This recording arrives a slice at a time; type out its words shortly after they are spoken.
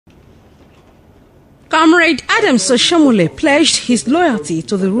Comrade Oshiomhole pledged his loyalty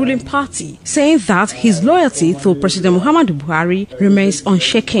to the ruling party, saying that his loyalty to President Muhammadu Buhari remains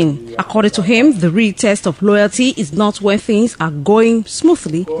unshaken. According to him, the real test of loyalty is not when things are going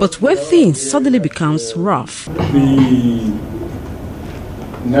smoothly, but when things suddenly becomes rough. The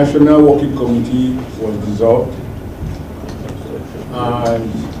National Working Committee was dissolved,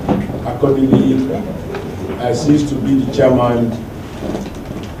 and accordingly, I ceased to be the chairman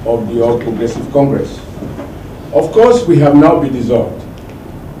of the All Progressive Congress. Of course, we have now been dissolved,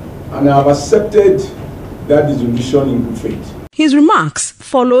 and I have accepted that dissolution in good faith. His remarks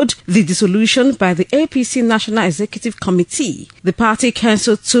followed the dissolution by the APC National Executive Committee. The party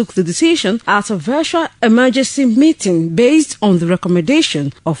council took the decision at a virtual emergency meeting based on the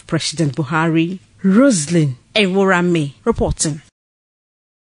recommendation of President Buhari. Roslyn Eworame reporting.